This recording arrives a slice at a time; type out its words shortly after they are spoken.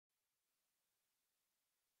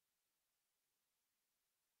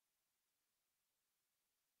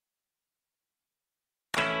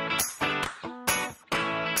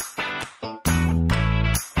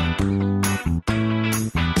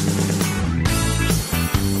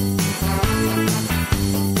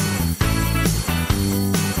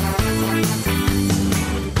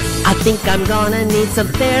think I'm gonna need some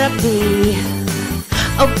therapy.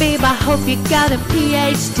 Oh babe, I hope you got a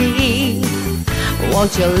PhD.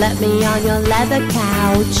 Won't you let me on your leather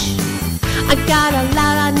couch? I got a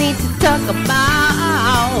lot I need to talk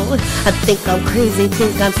about. I think I'm crazy,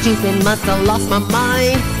 think I'm stupid, must have lost my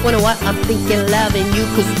mind. Wonder what I'm thinking, loving you,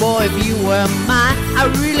 cause boy, if you were mine, I'd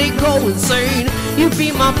really go insane. You'd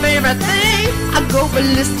be my favorite thing, I go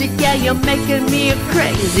ballistic, yeah, you're making me a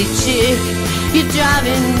crazy chick. You're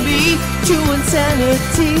driving me to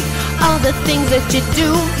insanity. All the things that you do,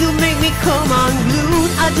 you make me come unglued.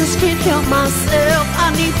 I just can't help myself,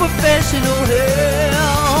 I need professional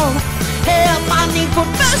help. Help, I need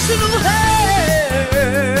professional help.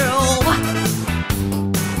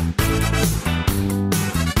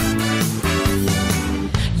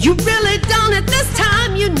 You really done it this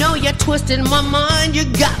time, you know you're twisting my mind. You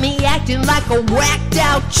got me acting like a whacked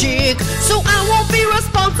out chick. So I won't be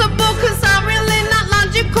responsible, cause I'm really not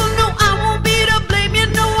logical. No, I won't be to blame, you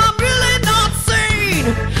know I'm really not sane.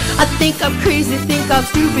 I think I'm crazy, think I'm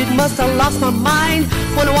stupid, must have lost my mind.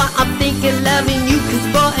 Wonder why I'm thinking loving you, cause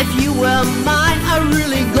boy, if you were mine, I'd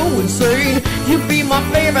really go insane. You'd be my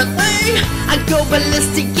favorite thing, I'd go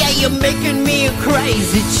ballistic, yeah, you're making me a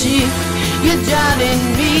crazy chick. You're driving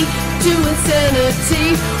me to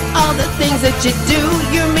insanity. All the things that you do,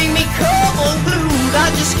 you make me come unglued. I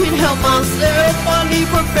just can't help myself, I need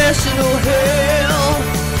professional help.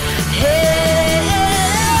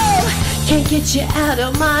 Help, can't get you out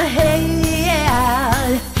of my head.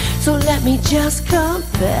 So let me just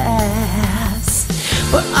confess,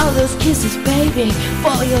 for all those kisses, baby,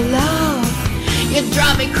 for your love, you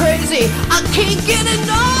drive me crazy, I can't get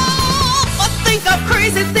enough. I think I'm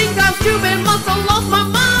crazy, think I'm stupid, must have lost my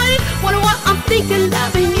mind. Wonder what I'm thinking,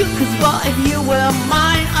 loving you, cause boy, if you were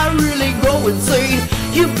mine, I'd really go insane.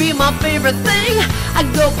 You'd be my favorite thing,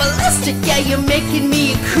 I'd go ballistic, yeah, you're making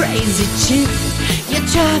me a crazy chick. You're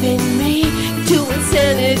driving me to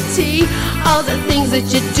insanity. All the things that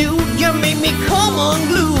you do, you make me come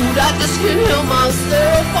unglued. I just can't help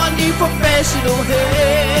myself, I need professional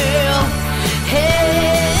help.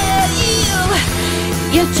 Help,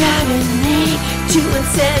 you're driving me to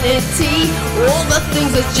insanity. All the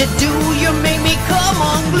things that you do, you make me come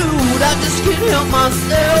unglued. I just can't help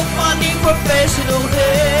myself, I need professional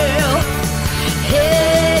help.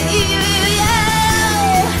 Hey,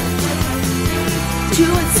 yeah. To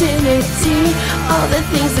insanity. All the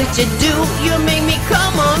things that you do, you make me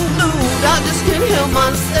come unglued. I just can't help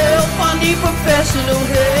myself, I need professional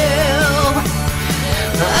help.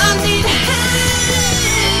 I need help.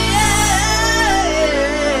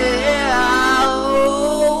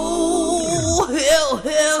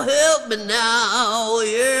 Help me now,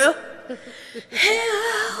 yeah.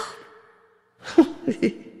 Help.